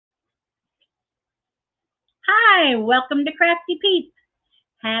Hi, welcome to craf-T Pete's.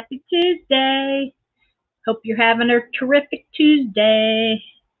 Happy Tuesday. Hope you're having a terrific Tuesday.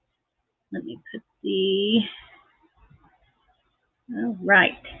 Let me put all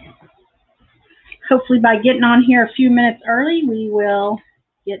right. Hopefully by getting on here a few minutes early, we will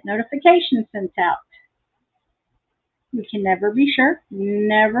get notifications sent out. We can never be sure.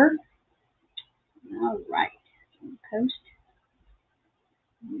 Never. All right. Post.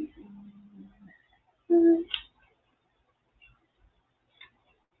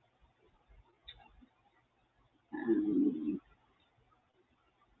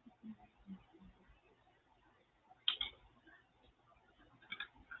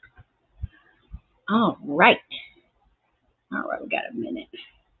 All right. All right, we got a minute.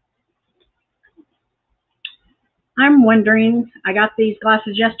 I'm wondering, I got these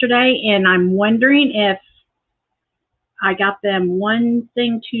glasses yesterday, and I'm wondering if I got them one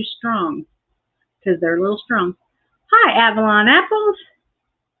thing too strong, because they're a little strong. Hi, Avalon Apples.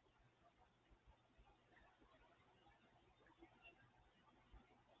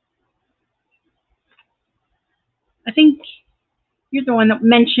 I think you're the one that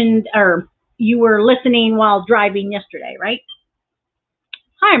mentioned, or you were listening while driving yesterday, right?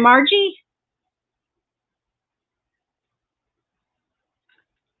 Hi, Margie.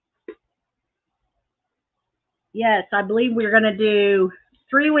 Yes, I believe we're going to do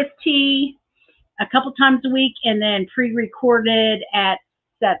 3 with T a couple times a week and then pre-recorded at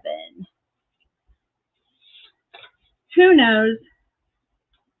 7. Who knows?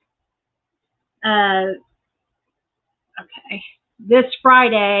 Okay. This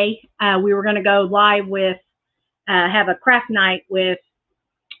Friday, we were going to go live with, have a craft night with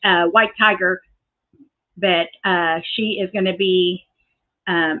White Tiger, but she is going to be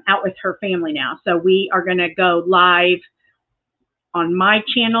out with her family now. So we are going to go live on my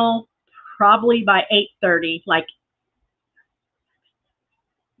channel probably by 8:30, like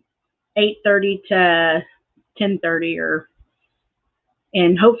 8:30 to 10:30,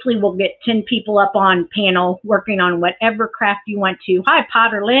 and hopefully we'll get 10 people up on panel working on whatever craft you want to. Hi,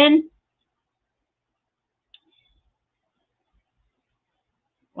 Potter Lynn.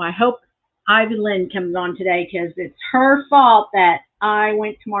 Well, I hope Ivy Lynn comes on today because it's her fault that I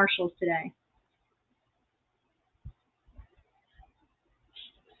went to Marshall's today.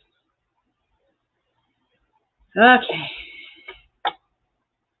 Okay.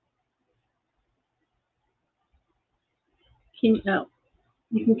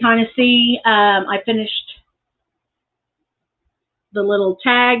 You can kind of see I finished the little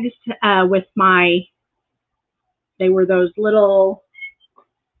tags with they were those little,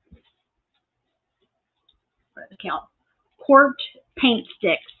 what are they called? Quart paint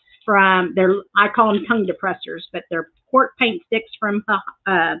sticks from, I call them tongue depressors, but they're quart paint sticks from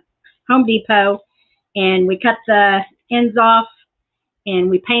Home Depot. And we cut the ends off and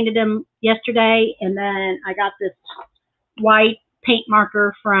we painted them yesterday. And then I got this white paint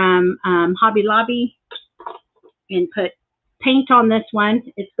marker from Hobby Lobby and put paint on this one.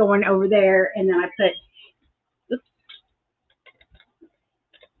 It's going over there. And then I put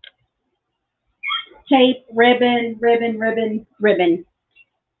tape, ribbon.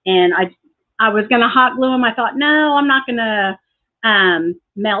 And I was going to hot glue them. I thought, no, I'm not going to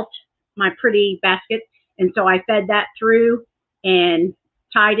melt my pretty basket. And so I fed that through and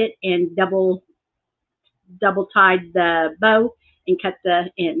tied it and double tied the bow and cut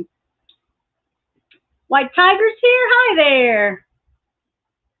the end. White Tiger's here. Hi there.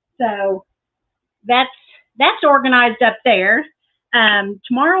 So that's organized up there.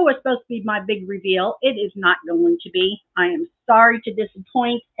 Tomorrow was supposed to be my big reveal. It is not going to be. I am sorry to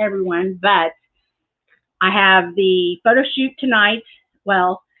disappoint everyone, but I have the photo shoot tonight.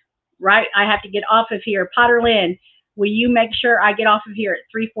 Well, right, I have to get off of here. Potter Lynn, will you make sure I get off of here at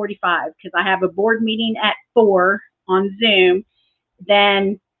 3:45 because I have a board meeting at 4 on Zoom.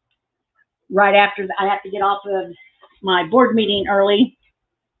 Then right after that, I have to get off of my board meeting early.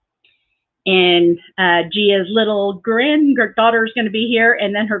 And Gia's little granddaughter is going to be here,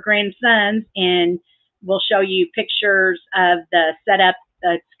 and then her grandsons, and we'll show you pictures of the setup.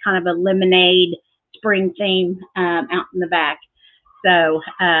 That's kind of a lemonade spring theme out in the back. So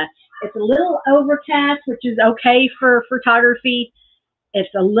it's a little overcast, which is okay for photography.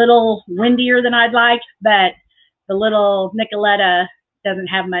 It's a little windier than I'd like, but the little Nicoletta doesn't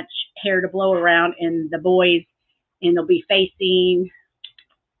have much hair to blow around, and the boys, and they'll be facing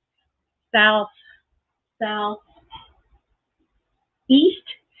south, east.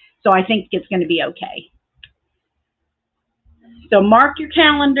 So I think it's going to be okay. So mark your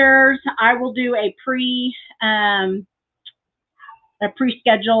calendars. I will do a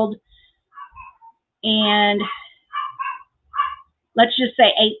pre-scheduled, and let's just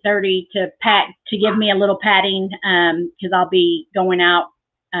say 8:30 to give me a little padding, because I'll be going out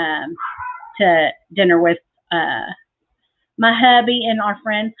to dinner with my hubby and our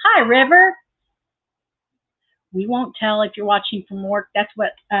friends. Hi, River. We won't tell if you're watching from work. That's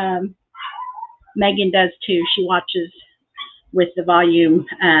what Megan does too. She watches with the volume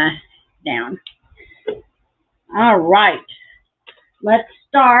down. All right, let's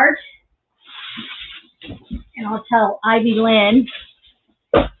start. And I'll tell Ivy Lynn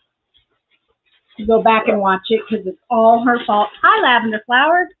to go back and watch it because it's all her fault. Hi, Lavender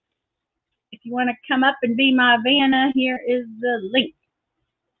Flower. If you want to come up and be my Vanna, here is the link.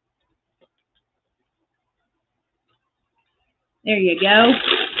 There you go.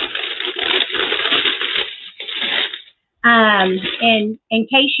 And in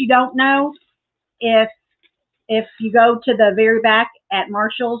case you don't know, if you go to the very back at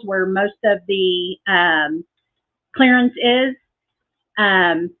Marshall's where most of the clearance is,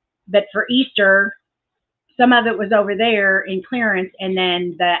 but for Easter, some of it was over there in clearance, and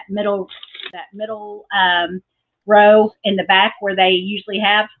then that middle row in the back where they usually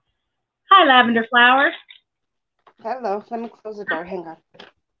have. Hi, Lavender Flower. Hello. Let me close the door. Hang on.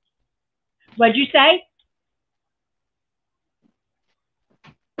 What'd you say?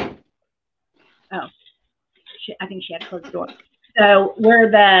 Oh, I think she had to close the door. So we're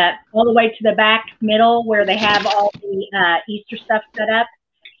all the way to the back middle where they have all the Easter stuff set up.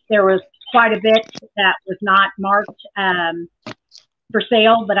 There was quite a bit that was not marked for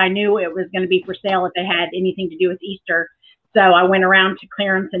sale, but I knew it was going to be for sale if it had anything to do with Easter. So I went around to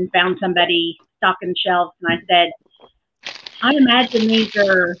clearance and found somebody stocking shelves, and I said, I imagine these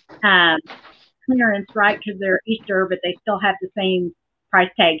are clearance, right? Because they're Easter, but they still have the same price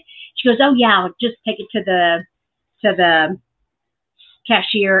tag. She goes, oh yeah, I'll just take it to the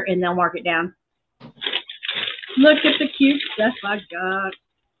cashier and they'll mark it down. Look at the cute stuff I got.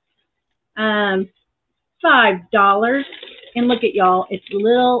 $5. And look at y'all, it's a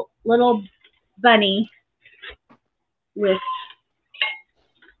little bunny with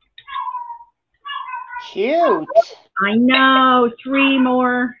cute. I know, 3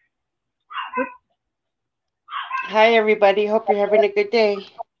 more. Oops. Hi everybody, hope you're having a good day.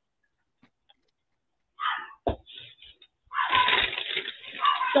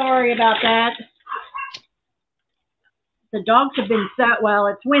 Sorry about that. The dogs have been set. Well,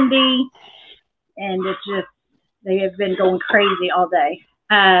 it's windy, and it's just they have been going crazy all day.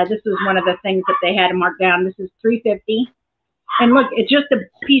 This was one of the things that they had to mark down. This is $3.50, and look, it's just a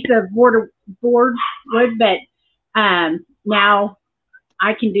piece of board wood, but now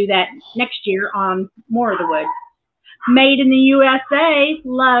I can do that next year on more of the wood. Made in the USA.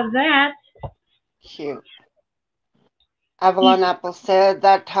 Love that. Cute. Avalon Apple said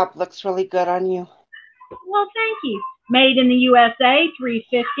that top looks really good on you. Well, thank you. Made in the USA,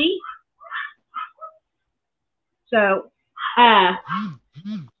 $3.50. So,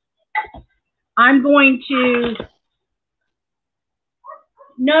 I'm going to,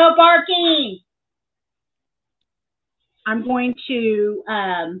 no barking. I'm going to,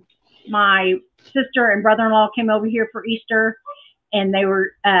 my sister and brother-in-law came over here for Easter, and they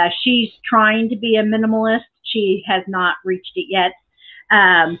were, she's trying to be a minimalist. She has not reached it yet.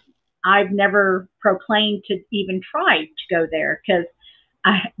 I've never proclaimed to even try to go there because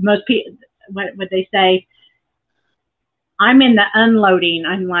most people, what they say, I'm in the unloading.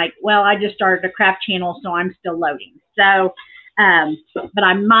 I'm like, well, I just started a craft channel, so I'm still loading. So, but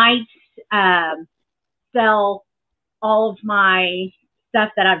I might sell all of my stuff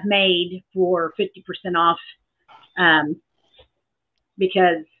that I've made for 50% off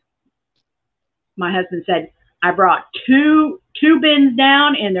because my husband said, I brought two bins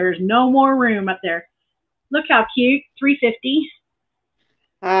down and there's no more room up there. Look how cute, $3.50.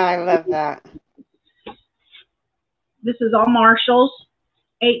 I love that. This is all Marshalls,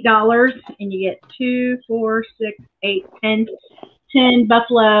 $8, and you get 2, 4, 6, 8, 10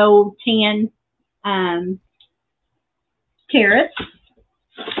 buffalo tan carrots.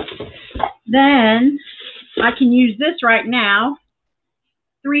 Then I can use this right now,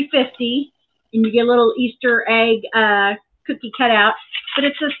 $3.50, and you get a little Easter egg cookie cutout. But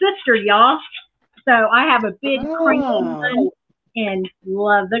it's a sister, y'all. So I have a big crinkly one and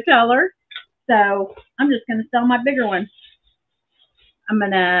love the color. So I'm just going to sell my bigger one. I'm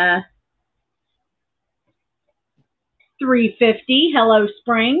going to $3.50 Hello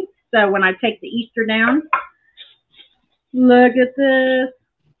Spring. So when I take the Easter down, look at this.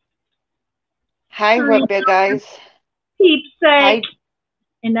 Hi, what big eyes. Keepsake.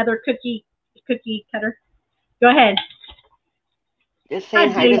 Another cookie cutter. Go ahead. Just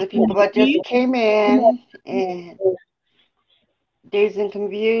saying hi to the people that just came in. And Dazed and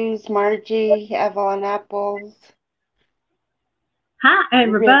Confused, Margie, Avalon Apples, Hi,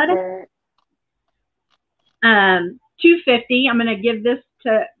 everybody. River. $2.50. I'm gonna give this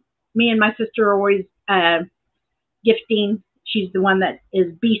to me and my sister are always gifting. She's the one that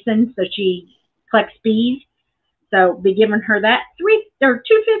is beeson, so she collects bees. So be giving her that $2.50,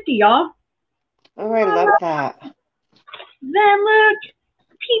 y'all. Oh, I love that. Then look,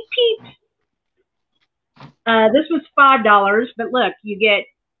 peep peep. This was $5, but look, you get.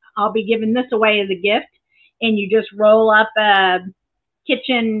 I'll be giving this away as a gift, and you just roll up a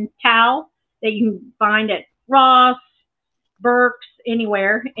kitchen towel that you can find at Ross, Burke's,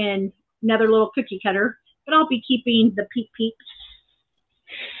 anywhere, and another little cookie cutter. But I'll be keeping the peep peep.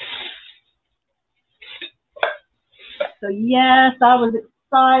 So yes, I was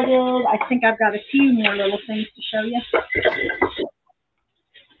excited. I think I've got a few more little things to show you.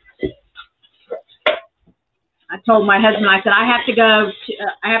 I told my husband, I said, I have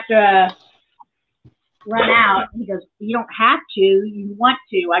to run out. He goes, you don't have to, you want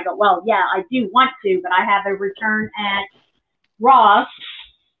to. I go, well, yeah, I do want to, but I have a return at Ross,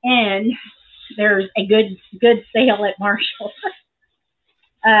 and there's a good sale at Marshall.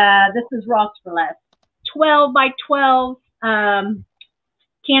 This is Ross for less. 12 by 12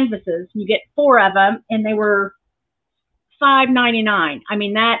 canvases. You get 4 of them, and they were $5.99. I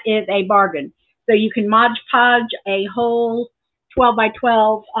mean, that is a bargain. So you can Mod Podge a whole 12 by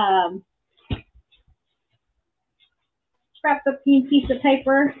 12 scrapbooking piece of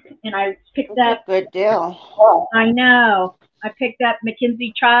paper, and I picked up. Good deal. I know. I picked up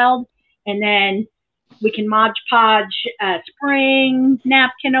Mackenzie Child, and then we can Mod Podge a spring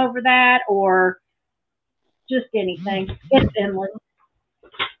napkin over that, or just anything. It's endless.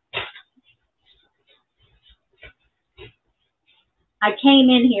 I came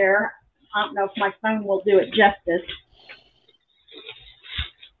in here. I don't know if my phone will do it justice.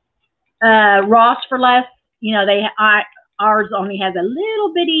 Ross for less. You know, ours only has a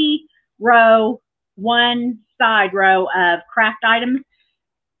little bitty row, one side row of craft items.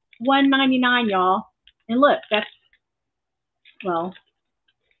 $1.99, y'all. And look, that's, well,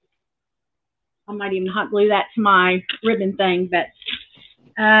 I might even hot glue that to my ribbon thing, but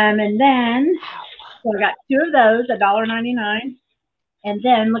and then so I got 2 of those, $1.99. And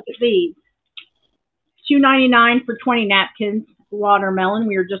then look at these. $2.99 for 20 napkins, watermelon.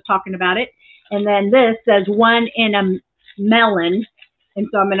 We were just talking about it. And then this says 1 in a melon. And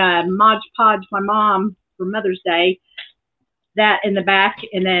so I'm going to Mod Podge my mom for Mother's Day, that in the back,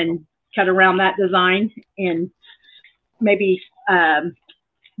 and then cut around that design, and maybe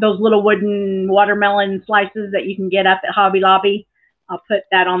those little wooden watermelon slices that you can get up at Hobby Lobby. I'll put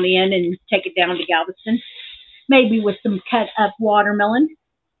that on the end and take it down to Galveston, maybe with some cut up watermelon.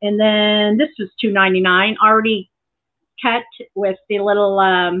 And then this was $2.99, already cut with the little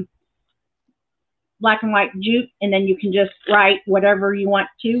black and white jute, and then you can just write whatever you want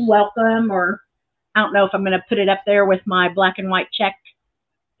to, welcome, or I don't know if I'm going to put it up there with my black and white check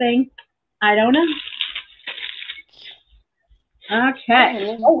thing. I don't know.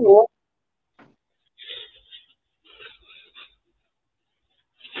 Okay.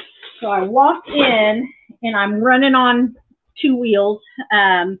 So I walked in, and I'm running on 2 wheels,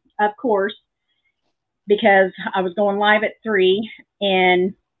 of course, because I was going live at 3,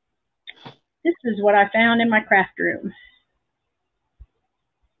 and this is what I found in my craft room.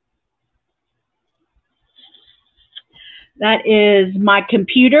 That is my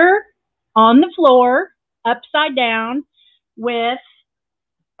computer on the floor, upside down, with...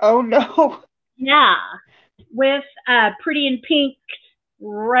 Oh, no. Yeah, with Pretty in Pink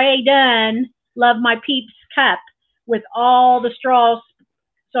Ray Dunn Love My Peeps cup with all the straws.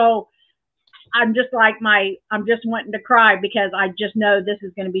 So I'm just like I'm just wanting to cry because I just know this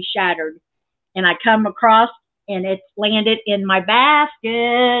is going to be shattered. And I come across, and it's landed in my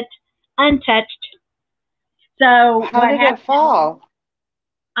basket, untouched. So how did it fall?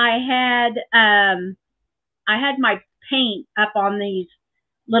 I had my paint up on those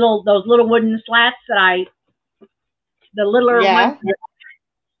little wooden slats that the littler ones.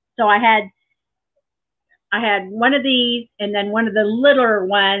 So I had one of these, and then one of the littler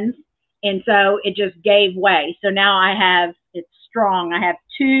ones, and so it just gave way. So now it's strong. I have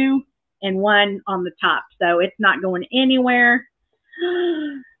 2 and 1 on the top, so it's not going anywhere.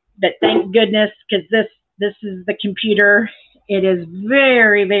 But thank goodness, because this is the computer. It is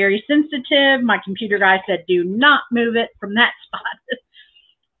very, very sensitive. My computer guy said, do not move it from that spot.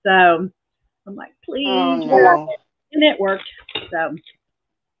 So I'm like, please. Oh, no. And it worked. So,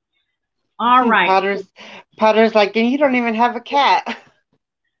 all right. Potter's like, and you don't even have a cat.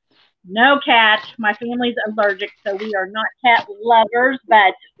 No cat. My family's allergic, so we are not cat lovers.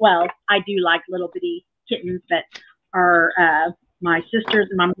 But well, I do like little bitty kittens, but our my sisters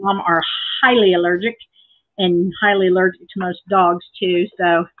and my mom are highly allergic and highly allergic to most dogs too.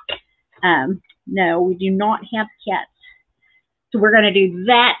 So no, we do not have cats. So we're going to do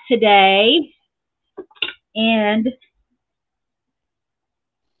that today. And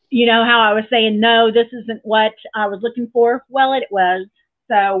you know how I was saying, no, this isn't what I was looking for? Well, it was.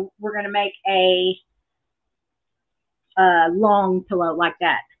 So we're going to make a long pillow like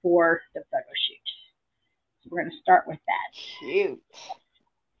that for the photo shoot. So we're going to start with that. Cute.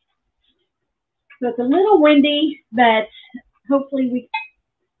 So it's a little windy, but hopefully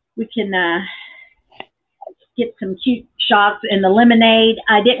we can get some cute shots in the lemonade.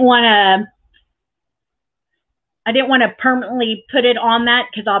 I didn't want to permanently put it on that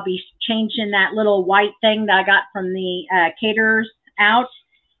because I'll be changing that little white thing that I got from the caterers out.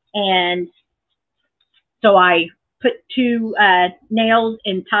 And so I put two nails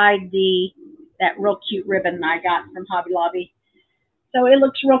and tied that real cute ribbon I got from Hobby Lobby. So it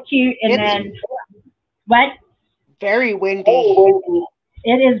looks real cute. And then what? Very windy.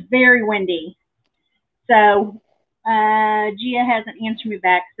 It is very windy. So Gia hasn't answered me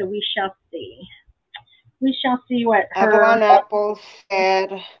back, so we shall see. We shall see what Avalon Apple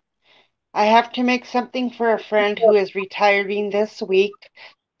said, I have to make something for a friend who is retiring this week.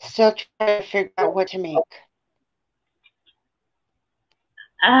 Still trying to figure out what to make.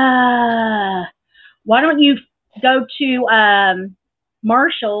 Why don't you go to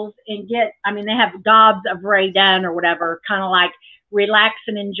Marshall's and get, I mean, they have gobs of Ray Dunn or whatever, kind of like relax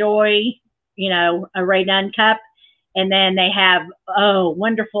and enjoy, you know, a Ray Dunn cup. And then they have,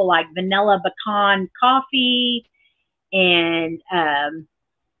 wonderful, like vanilla pecan coffee and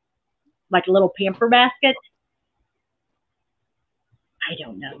like a little pamper basket. I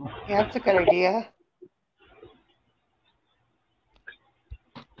don't know. Yeah, that's a good idea.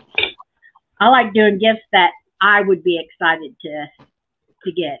 I like doing gifts that I would be excited to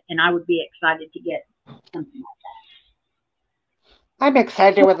get, and I would be excited to get something like that. I'm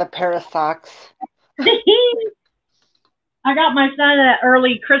excited with a pair of socks. I got my son an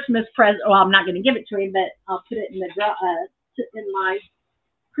early Christmas present. Well, I'm not going to give it to him, but I'll put it in in my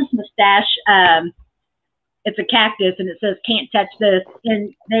Christmas stash. It's a cactus, and it says "Can't touch this."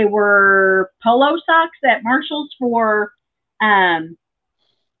 And they were polo socks at Marshall's for $1.50.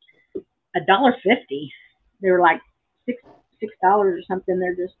 They were like $6 or something.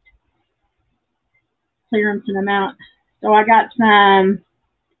 They're just clearancing them out. So I got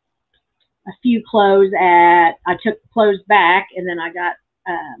a few clothes I took clothes back, and then I got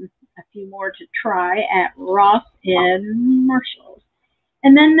a few more to try at Ross and Marshall's.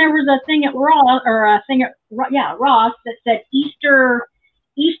 And then there was a thing at Ross, Ross that said Easter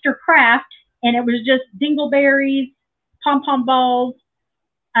craft, and it was just dingleberries, pom-pom balls,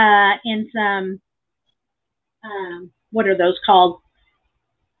 and some, what are those called?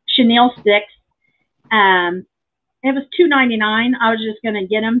 Chenille sticks. It was $2.99. I was just going to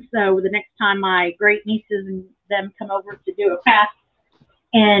get them. So the next time my great nieces and them come over to do a craft,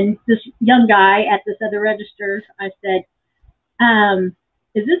 and this young guy at this other register, I said,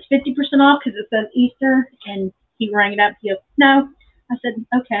 is this 50% off because it says Easter? And he rang it up. He goes, no. I said,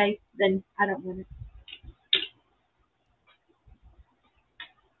 okay, then I don't want it.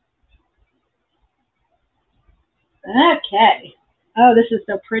 Okay. Oh, this is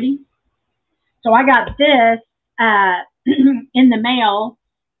so pretty. So I got this in the mail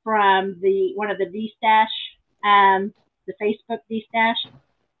from one of the D-Stash, the Facebook D-Stash.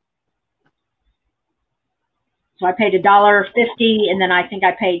 So I paid $1.50, and then I think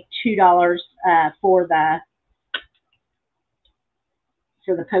I paid $2 for the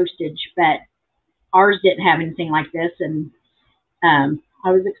postage. But ours didn't have anything like this, and I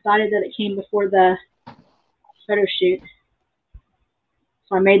was excited that it came before the photo shoot.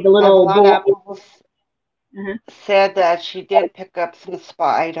 So I made the little said that she did pick up some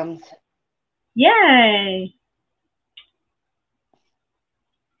spa items. Yay!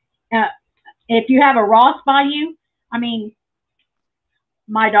 If you have a Ross by you, I mean,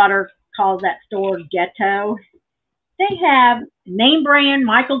 my daughter calls that store ghetto. They have name brand,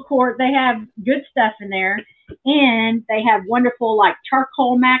 Michael Kors. They have good stuff in there. And they have wonderful, like,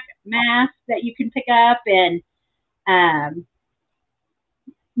 charcoal masks that you can pick up. And,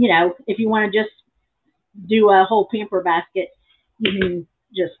 you know, if you want to just do a whole pamper basket, you can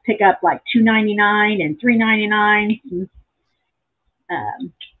just pick up, like, $2.99 and $3.99.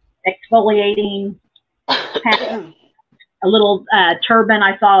 Exfoliating pack. A little turban.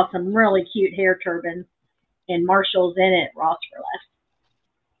 I saw some really cute hair turbans in Marshall's in it, Ross for less.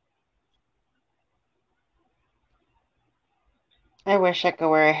 I wish I could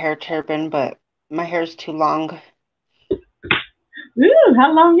wear a hair turban, but my hair's too long. Ooh,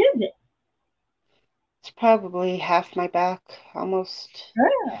 how long is it? It's probably half my back, almost.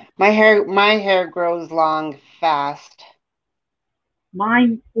 Oh, My hair grows long fast.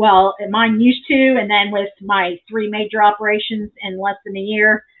 mine used to, and then with my 3 major operations in less than a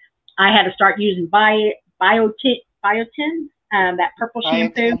year, I had to start using biotin, that purple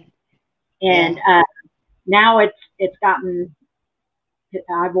shampoo, Biotin. and Yeah. now it's gotten.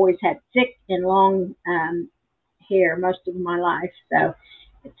 I've always had thick and long hair most of my life, so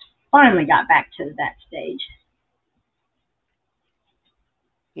it's finally got back to that stage.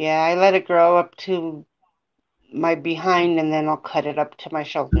 Yeah, I let it grow up to my behind and then I'll cut it up to my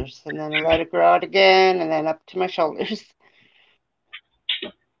shoulders. And then I let it grow out again and then up to my shoulders.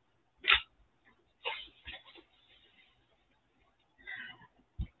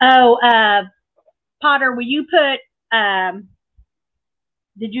 Oh, Potter, will you put?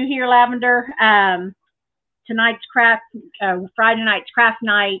 Did you hear Lavender? Tonight's craft, Friday night's craft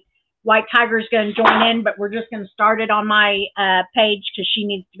night. White Tiger's going to join in, but we're just going to start it on my page because she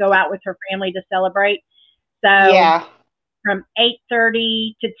needs to go out with her family to celebrate. So Yeah. from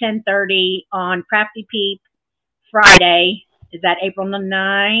 8:30 to 10:30 on Crafty Peep Friday. Is that April the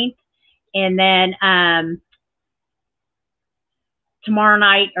 9th? And then tomorrow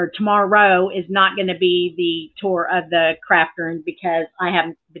night or tomorrow is not going to be the tour of the craft room because I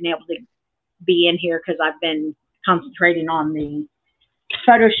haven't been able to be in here because I've been concentrating on the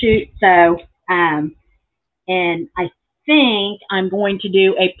photo shoot. So, and I think I'm going to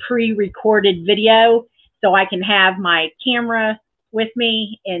do a pre-recorded video so I can have my camera with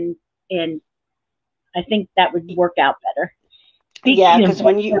me, and I think that would work out better. Yeah, Speaking of, because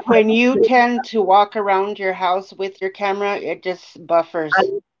when you tend to walk around your house with your camera, it just buffers.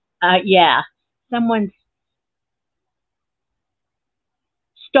 yeah, someone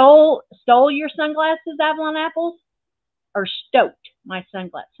stole your sunglasses, Avalon Apples, or stoked my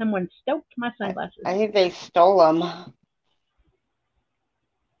sunglasses. Someone stoked my I, sunglasses. I think they stole them.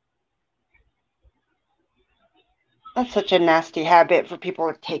 That's such a nasty habit for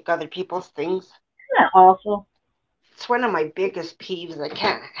people to take other people's things. Isn't that awful? It's one of my biggest peeves. I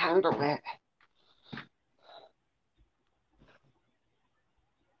can't handle it.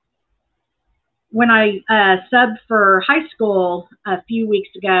 When I subbed for high school a few weeks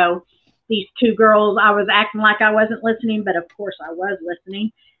ago, these 2 girls, I was acting like I wasn't listening, but of course I was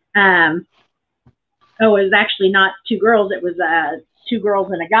listening. Um, oh, it was actually not 2 girls, it was 2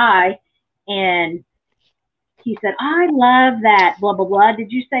 girls and a guy. And he said, I love that, blah, blah, blah.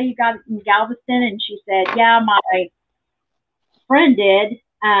 Did you say you got it in Galveston? And she said, yeah, my friend did.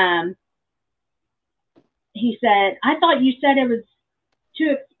 He said, I thought you said it was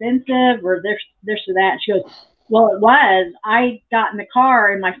too expensive or this or that. She goes, well, it was. I got in the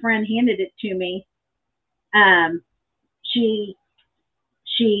car and my friend handed it to me. Um, she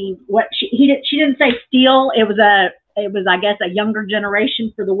she didn't say steal. It was I guess a younger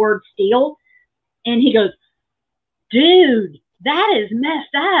generation for the word steal. And he goes, dude, that is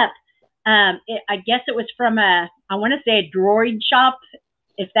messed up. I guess it was from I want to say a droid shop,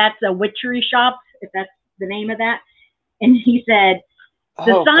 if that's a witchery shop, if that's the name of that. And he said,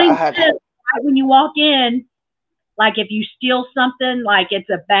 the Oh sign God. says right when you walk in, like if you steal something, like it's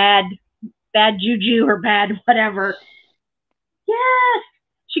a bad juju or bad whatever. Yes.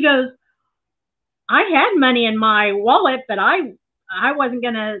 She goes, I had money in my wallet, but I wasn't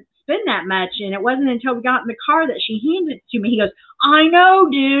gonna spend that much. And it wasn't until we got in the car that she handed it to me. He goes, I know,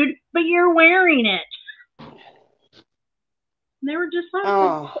 dude, but you're wearing it. And they were just laughing.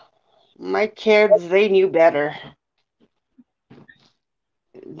 Oh, my kids, they knew better.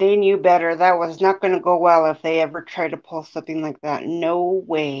 They knew better. That was not going to go well if they ever tried to pull something like that. No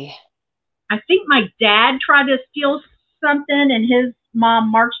way. I think my dad tried to steal something, and his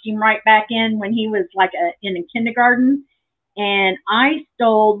mom marched him right back in when he was like in a kindergarten. And I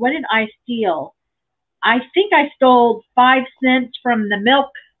stole. What did I steal? I think I stole 5 cents from the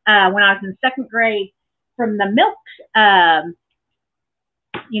milk when I was in second grade. From the milk,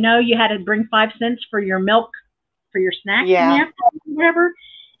 you had to bring 5 cents for your milk for your snacks in the Yeah. afternoon, whatever.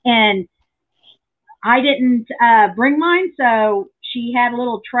 And I didn't bring mine, so she had a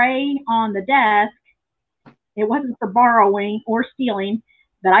little tray on the desk. It wasn't for borrowing or stealing,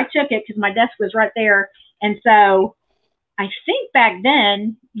 but I took it because my desk was right there. And so I think back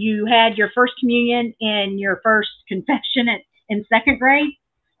then you had your first communion and your first confession in second grade.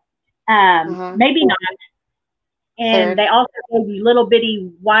 Uh-huh. Maybe not. And Third. they also gave you little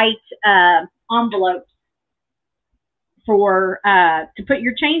bitty white envelopes for to put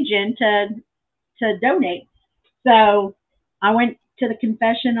your change in to donate. So I went to the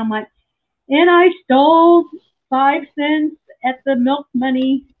confession. I'm like, and I stole 5 cents at the milk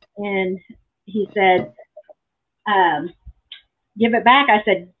money. And he said, um, give it back. I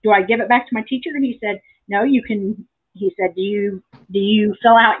said, do I give it back to my teacher? And he said, no, you can. He said, do you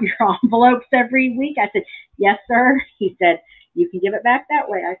fill out your envelopes every week? I said, yes, sir. He said, you can give it back that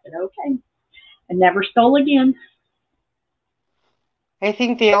way. I said, okay. I never stole again. I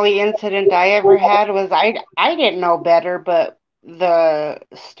think the only incident I ever had was I didn't know better, but the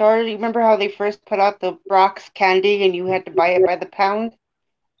store, you remember how they first put out the Brock's candy and you had to buy it by the pound?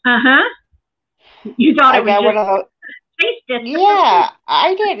 Uh-huh. You thought I it was got just one of those. taste it. Yeah,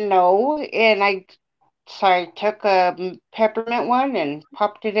 I didn't know, and I took a peppermint one and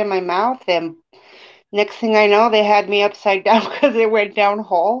popped it in my mouth, and next thing I know, they had me upside down because it went down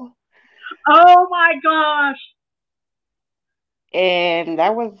whole, Oh my gosh. and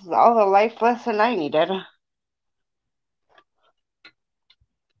that was all the life lesson I needed.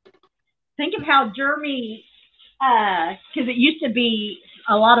 Think of how germy, because it used to be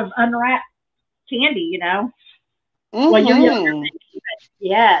a lot of unwrapped candy, you know. Well, you're younger Mm-hmm. than me, but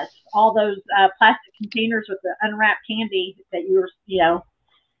yes, all those plastic containers with the unwrapped candy that you were,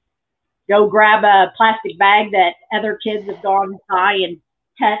 go grab a plastic bag that other kids have gone by and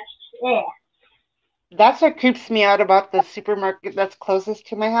touched. Yeah. That's what creeps me out about the supermarket that's closest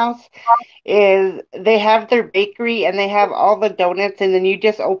to my house is they have their bakery and they have all the donuts and then you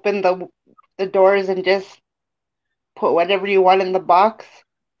just open the doors and just put whatever you want in the box.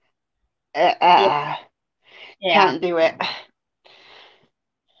 Uh, Yeah. uh, Yeah. can't do it.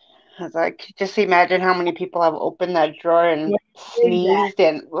 I was like, just imagine how many people have opened that drawer and Yeah. Exactly. sneezed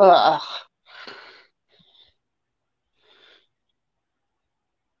and ugh.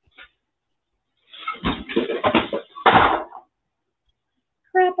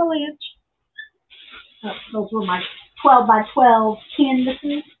 Crap-a-lanch. Oh, those were my 12 by 12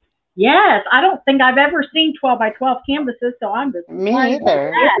 canvases. Yes, I don't think I've ever seen 12 by 12 canvases, so I'm just Me surprised at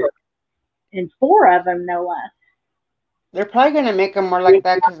either. that. And 4 of them, no less. They're probably gonna make them more like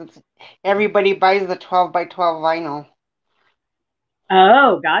that because it's everybody buys the 12 by 12 vinyl.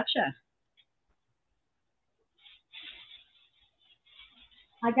 Oh, gotcha.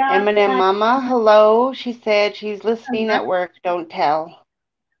 I got Eminem Mama, hello. She said she's listening at work. Don't tell.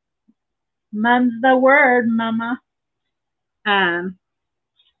 mum's the word, mama. Um,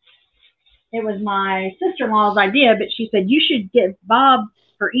 it was my sister-in-law's idea, but she said you should give Bob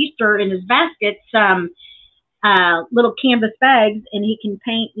for Easter in his basket some little canvas bags, and he can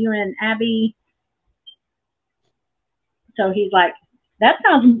paint you and Abby. So he's like, that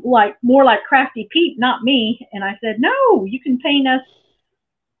sounds like more like Crafty Pete, not me. And I said, no, you can paint us.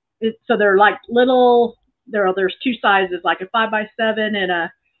 So they're like little. There's 2 sizes, like a 5 by 7 and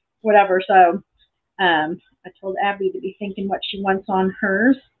a whatever. So I told Abby to be thinking what she wants on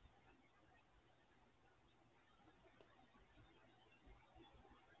hers.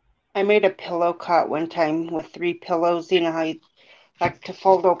 I made a pillow cot one time with 3 pillows. You know how you like to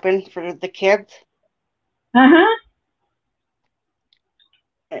fold open for the kids? Uh-huh.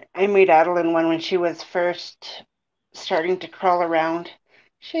 I made Adeline one when she was first starting to crawl around.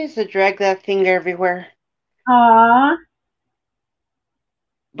 She used to drag that thing everywhere. Aw.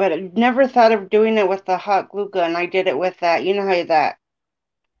 But I never thought of doing it with the hot glue gun. I did it with that, you know how that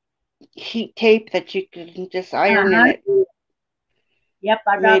heat tape that you can just iron and it Uh-huh. Yep,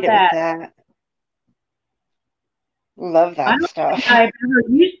 I made got it with that. that. Love I that don't think stuff. I've ever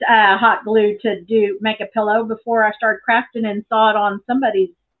used hot glue to make a pillow before I started crafting and saw it on somebody's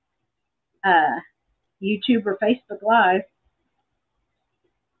uh, YouTube or Facebook Live.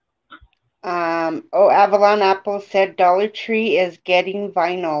 Avalon Apple said Dollar Tree is getting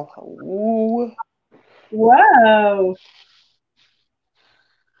vinyl. Ooh. Whoa.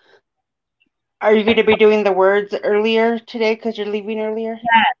 Are you going to be doing the words earlier today because you're leaving earlier?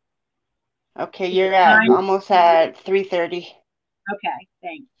 Yes. Okay, Is you're it at time? almost at 3:30. Okay,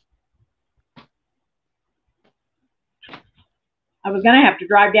 thanks. I was going to have to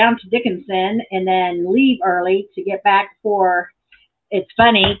drive down to Dickinson and then leave early to get back for. It's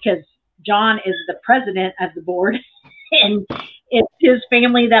funny because John is the president of the board and it's his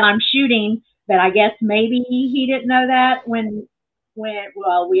family that I'm shooting, but I guess maybe he didn't know that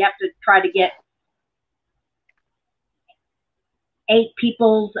well, we have to try to get 8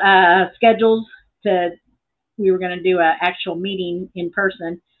 people's schedules we were going to do an actual meeting in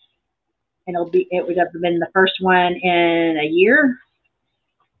person, and it would have been the first one in a year.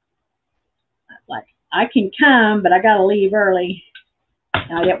 Like, I can come, but I got to leave early.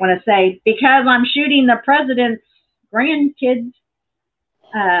 And I didn't want to say because I'm shooting the president's grandkids.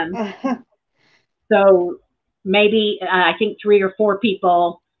 So maybe I think 3 or 4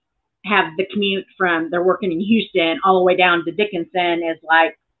 people have the commute from, they're working in Houston all the way down to Dickinson is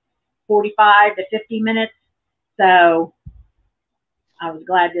like 45 to 50 minutes. So I was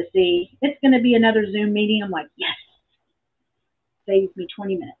glad to see it's going to be another Zoom meeting. I'm like, yes, saves me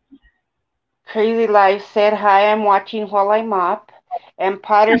 20 minutes. Crazy Life said, hi, I'm watching while I mop. And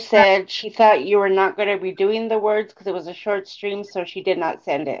Potter said she thought you were not going to be doing the words because it was a short stream, so she did not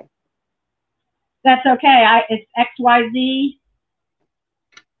send it. That's okay. It's XYZ.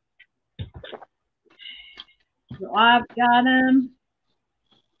 So I've got them.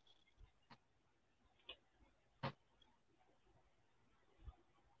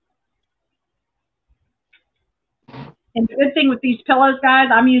 And the good thing with these pillows, guys,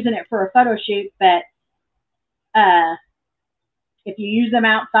 I'm using it for a photo shoot, but if you use them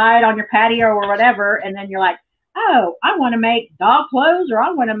outside on your patio or whatever, and then you're like, oh, I want to make dog clothes or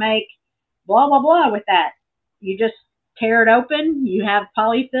I want to make blah, blah, blah with that. You just tear it open. You have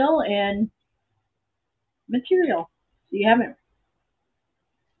polyfill and material. So you haven't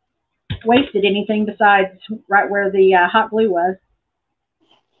wasted anything besides right where the hot glue was.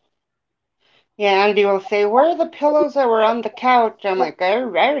 Yeah, Andy will say, where are the pillows that were on the couch? I'm like, I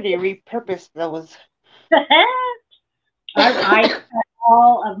already repurposed those. I set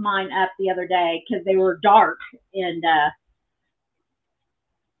all of mine up the other day because they were dark. And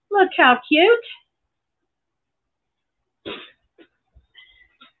look how cute.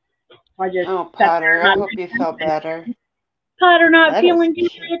 Potter, I hope you felt better. Potter not feeling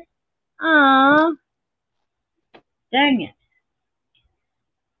good. Aw. Dang it.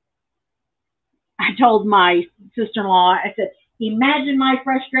 I told my sister-in-law, I said, imagine my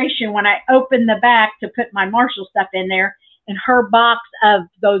frustration when I opened the back to put my Marshall stuff in there and her box of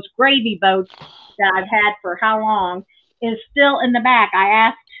those gravy boats that I've had for how long is still in the back.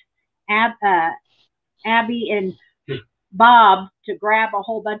 I asked Abby and Bob to grab a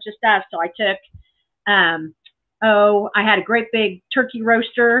whole bunch of stuff. So I took, I had a great big turkey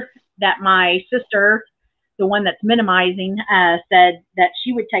roaster that my sister, the one that's minimizing, said that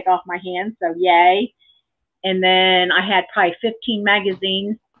she would take off my hands. So yay. And then I had probably 15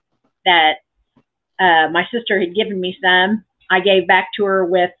 magazines that my sister had given me some. I gave back to her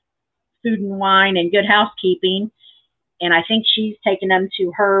with Food and Wine and Good Housekeeping. And I think she's taken them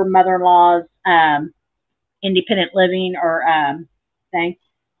to her mother-in-law's independent living or thing.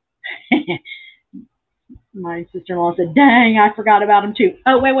 My sister-in-law said, dang, I forgot about them too.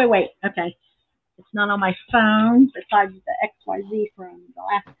 Oh, wait. Okay. It's not on my phone besides the XYZ from the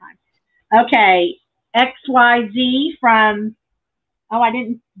last time. Okay. XYZ from,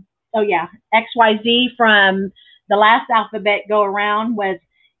 XYZ from the last alphabet go around was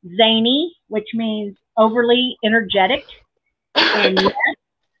zany, which means overly energetic. And yes,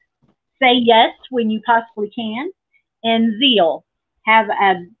 say yes when you possibly can. And zeal, have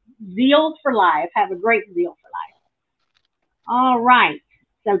a zeal for life, have a great zeal for life. All right,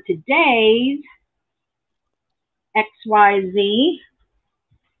 so today's XYZ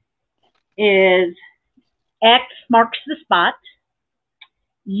is X marks the spot,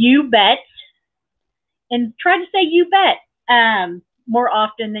 you bet, and try to say you bet more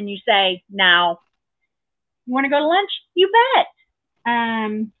often than you say now. You want to go to lunch? You bet.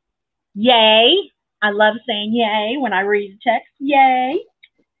 Yay. I love saying yay when I read text. Yay.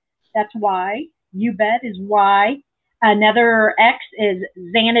 That's why. You bet is why. Another X is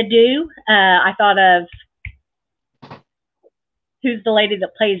Xanadu. I thought of, who's the lady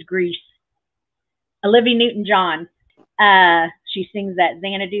that plays Grease? Olivia Newton-John. She sings that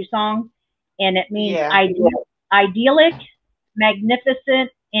Xanadu song, and it means idyllic,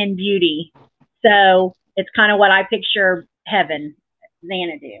 magnificent, and beauty. So it's kind of what I picture heaven,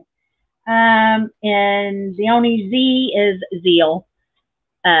 Xanadu. And the only Z is zeal,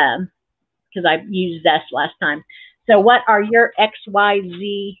 because I used zest last time. So what are your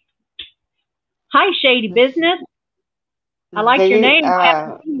XYZ? Hi, Shady Business. I like your name. I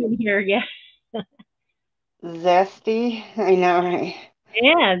haven't seen you here yet. Zesty? I know, right?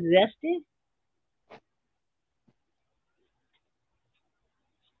 Yeah, zesty.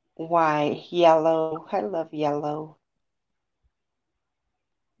 Why? Yellow. I love yellow.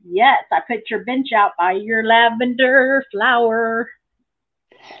 Yes, I put your bench out by your lavender flower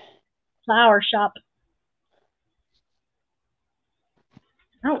shop.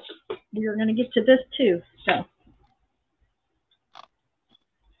 Oh, we're going to get to this too. So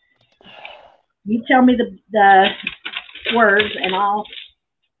you tell me the words and I'll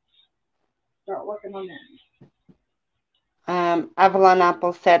start working on that. Avalon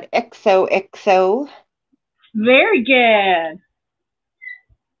Apple said XOXO. Very good.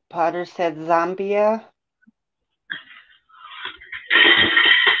 Potter said Zambia.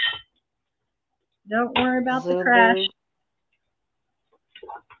 Don't worry about the crash.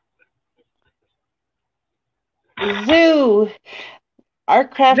 Zulu. Zoo. Our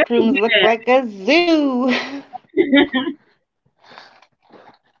craft Very rooms look like a zoo. good.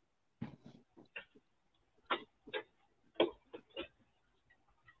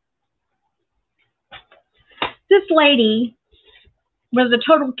 This lady was a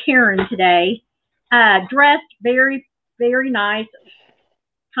total Karen today. Dressed very, very nice,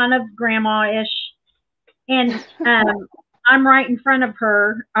 kind of grandma-ish. And I'm right in front of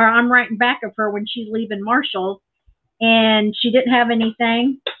her, or I'm right in back of her when she's leaving Marshall's, and she didn't have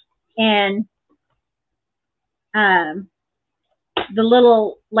anything. And the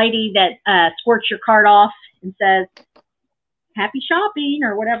little lady that squirts your cart off and says, "Happy shopping,"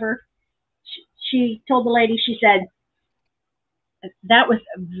 or whatever, she told the lady, she said, that was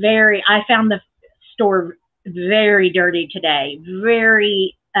I found the store very dirty today,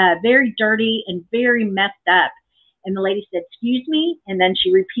 very dirty and very messed up. And the lady said, "Excuse me," and then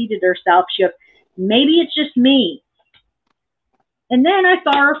she repeated herself. She goes, "Maybe it's just me." And then I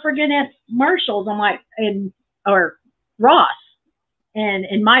saw her friggin' at Marshall's. I'm like, or Ross. And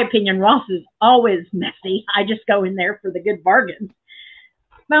in my opinion, Ross is always messy. I just go in there for the good bargains.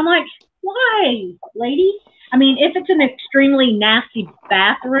 But I'm like, why, lady? I mean, if it's an extremely nasty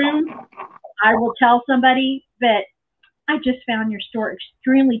bathroom, I will tell somebody, but I just found your store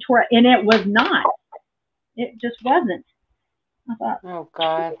extremely torn, and it was not. It just wasn't. I thought, Oh,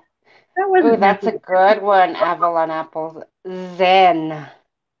 God. that wasn't. Oh, that's a good one, Avalon Apples. Zen.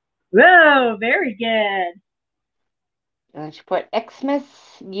 Whoa, very good. And she put Xmas,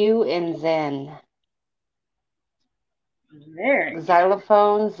 you, and Zen. Very good.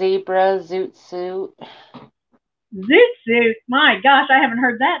 Xylophone, zebra, zoot suit. Zoot suit. My gosh, I haven't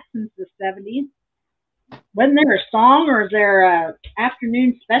heard that since the 70s. Wasn't there a song, or is there a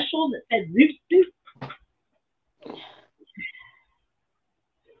afternoon special that said zoot suit?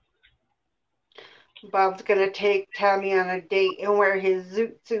 Bob's going to take Tommy on a date and wear his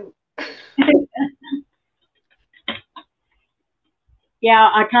zoot suit. Yeah,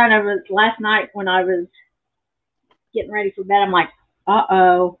 I kind of was, last night when I was getting ready for bed, I'm like,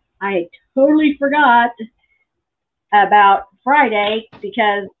 uh-oh, I totally forgot about Friday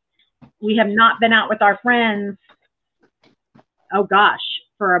because we have not been out with our friends, oh gosh,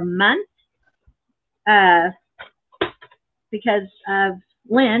 for a month because of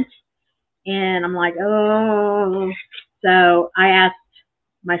Lent. And I'm like, oh. So I asked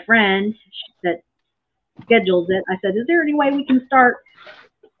my friend that schedules it, I said, is there any way we can start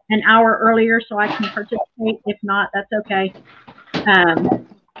an hour earlier so I can participate? If not, that's okay. That's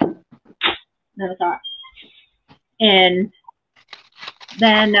all right. And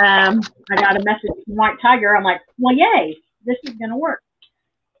then I got a message from White Tiger. I'm like, well, yay, this is going to work.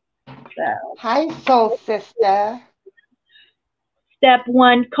 So, hi, soul sister. Step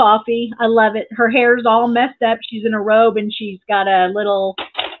one, coffee. I love it. Her hair's all messed up. She's in a robe and she's got her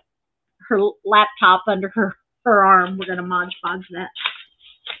laptop under her arm. We're going to Mod Podge that.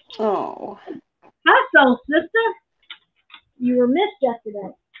 Oh. Hi, soul sister. You were missed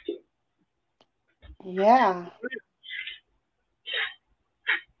yesterday. Yeah.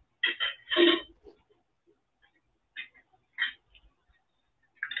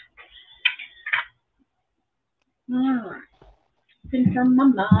 All right. Think from my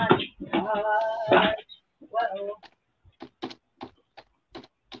mind. Whoa.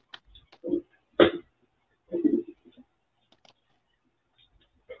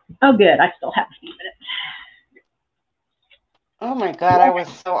 Oh, good. I still have a few minutes. Oh my God, I was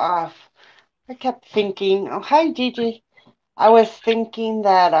so off. I kept thinking, oh, hi, Gigi. I was thinking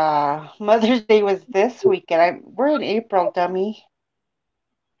that Mother's Day was this weekend. We're in April, dummy.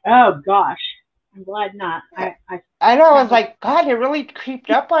 Oh, gosh. I'm glad not. I know, I was like, God, it really creeped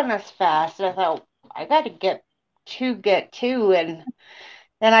up on us fast. And I thought, I got to get to. And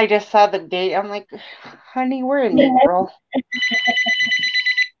then I just saw the date. I'm like, honey, we're in April.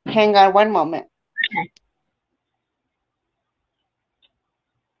 Hang on one moment. Okay.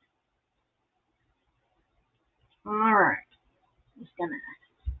 All right. Just gonna.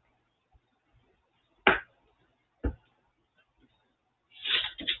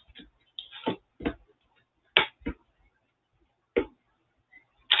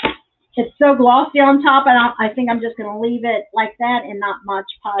 It's so glossy on top, and I think I'm just going to leave it like that and not Mod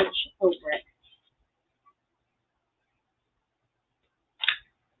Podge over it.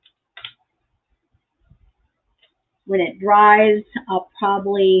 When it dries, I'll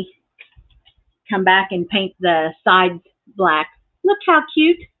probably come back and paint the sides black. Look how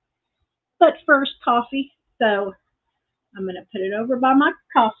cute. But first, coffee. So I'm going to put it over by my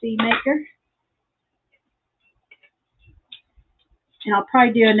coffee maker. And I'll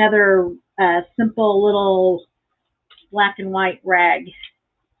probably do another simple little black and white rag.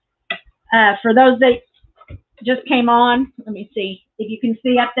 For those that just came on, let me see if you can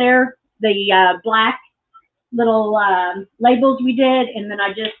see up there the black little labels we did, and then I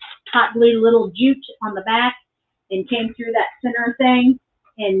just hot glued a little jute on the back and came through that center thing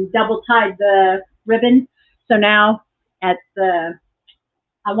and double tied the ribbon. So now at the,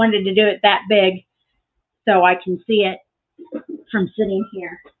 I wanted to do it that big so I can see it from sitting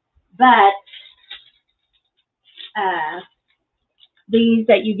here. But these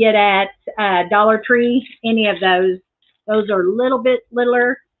that you get at Dollar Tree, any of those are a little bit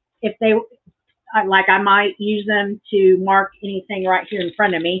littler. If they, like, I might use them to mark anything right here in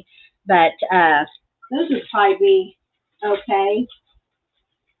front of me, but those would probably be okay.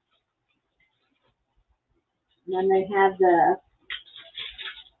 And then they have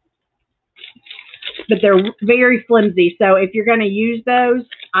but they're very flimsy. So if you're going to use those,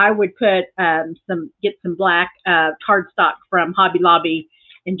 I would put get some black cardstock from Hobby Lobby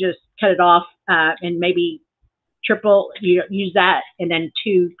and just cut it off and maybe use that and then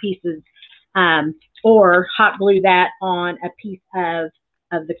 2 pieces, or hot glue that on a piece of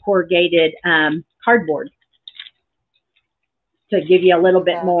the corrugated cardboard to give you a little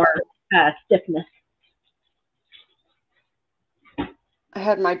bit more stiffness. I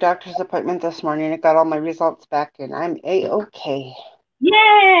had my doctor's appointment this morning. I got all my results back, and I'm A-okay.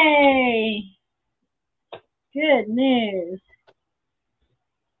 Yay! Good news.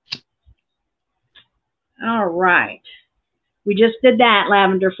 All right. We just did that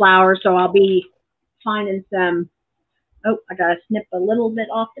lavender flower, so I'll be finding some. Oh, I got to snip a little bit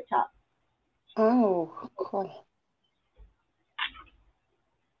off the top. Oh, cool.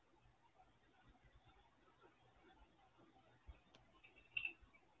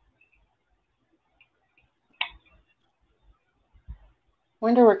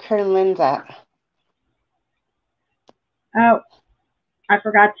 Wonder where Karen Lynn's at. Oh, I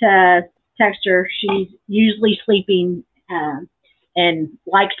forgot to text her. She's usually sleeping and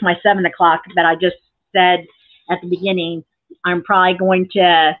likes my 7 o'clock, but I just said at the beginning, I'm probably going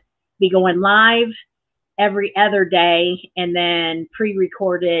to be going live every other day and then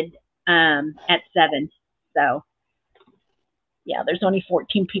pre-recorded at 7. So, yeah, there's only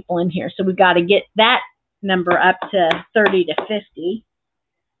 14 people in here. So we got to get that number up to 30 to 50.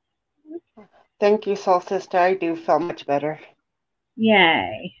 Thank you, Soul Sister. I do feel much better.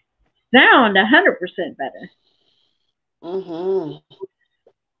 Yay. Sound 100% better. Mm-hmm.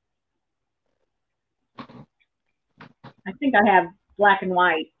 I think I have black and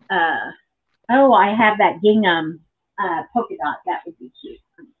white. Oh, I have that gingham polka dot. That would be cute.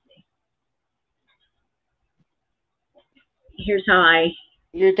 Let me see. Here's how I...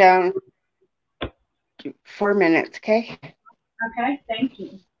 You're down 4 minutes, okay? Okay, thank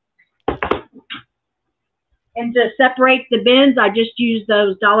you. And to separate the bins, I just use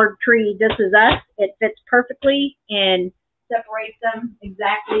those Dollar Tree This Is Us. It fits perfectly and separates them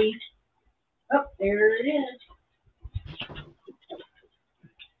exactly. Oh, there it is.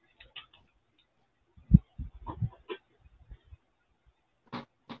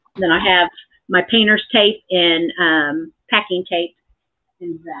 Then I have my painter's tape and packing tape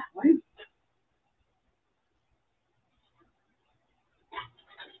in that one.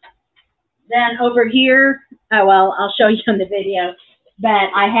 Then over here, oh, well, I'll show you on the video, but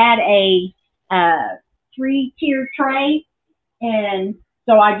I had a 3-tier tray, and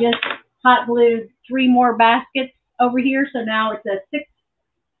so I just hot glued 3 more baskets over here. So now it's a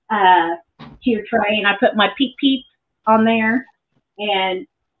 6-tier tray, and I put my Peep Peep on there and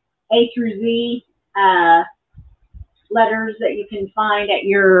A through Z letters that you can find at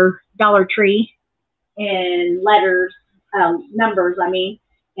your Dollar Tree, and letters, numbers, I mean,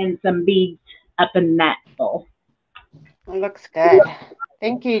 and some beads up in that bowl. It looks good.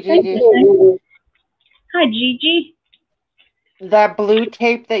 Thank you, Gigi. Thank you. Hi, Gigi. That blue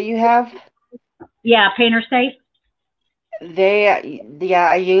tape that you have? Yeah, painter's tape.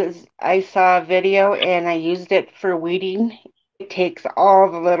 I saw a video and I used it for weeding. It takes all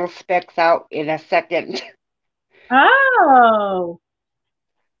the little specks out in a second. Oh.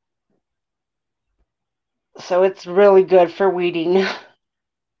 So it's really good for weeding.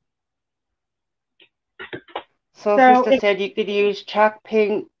 So Sister said you could use chalk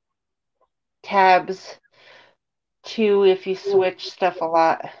paint tabs too if you switch stuff a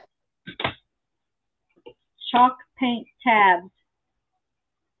lot. Chalk paint tabs.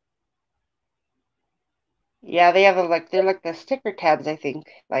 Yeah, they have they're like the sticker tabs, I think.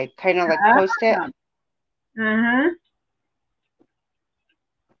 Like kind of like Post-it.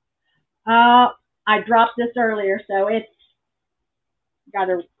 I dropped this earlier, so it's got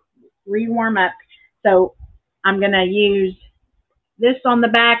to re-warm up. So I'm going to use this on the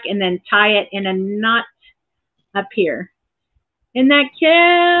back and then tie it in a knot up here. Isn't that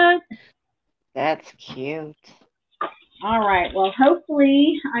cute? That's cute. All right. Well,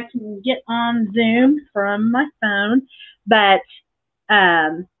 hopefully I can get on Zoom from my phone. But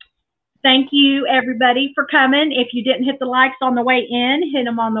thank you, everybody, for coming. If you didn't hit the likes on the way in, hit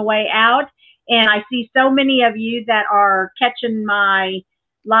them on the way out. And I see so many of you that are catching my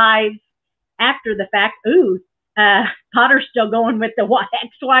live after the fact. Ooh, Potter's still going with the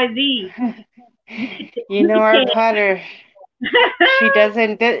XYZ. You know our Potter. She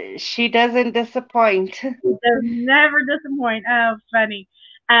doesn't disappoint. She does never disappoint. Oh, funny.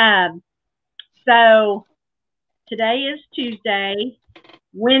 So today is Tuesday.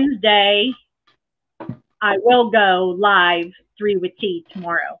 Wednesday, I will go live 3 with T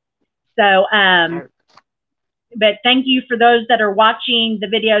tomorrow. So, but thank you for those that are watching the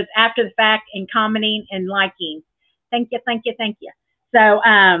videos after the fact and commenting and liking. Thank you, thank you, thank you. So,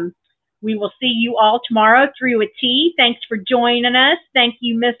 we will see you all tomorrow, 3 with T. Thanks for joining us. Thank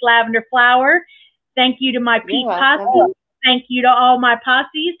you, Miss Lavender Flower. Thank you to my Pete Posse. Thank you to all my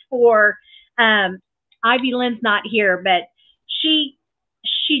posses for, Ivy Lynn's not here, but she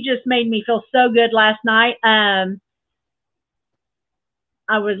just made me feel so good last night. I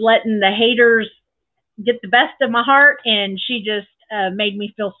was letting the haters get the best of my heart, and she just made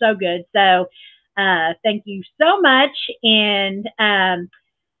me feel so good. So thank you so much. And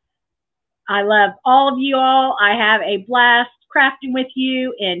I love all of you all. I have a blast crafting with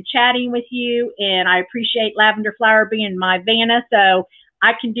you and chatting with you. And I appreciate Lavender Flower being my Vanna, so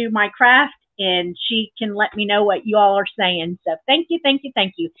I can do my craft and she can let me know what you all are saying. So thank you, thank you,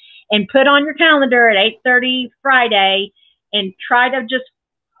 thank you. And put on your calendar at 8:30 Friday and try to just,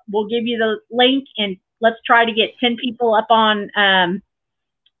 we'll give you the link and let's try to get 10 people up on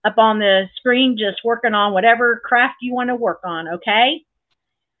the screen just working on whatever craft you want to work on, okay?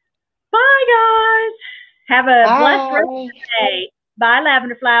 Bye, guys. Have a blessed rest of the day. Bye,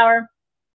 Lavender Flower.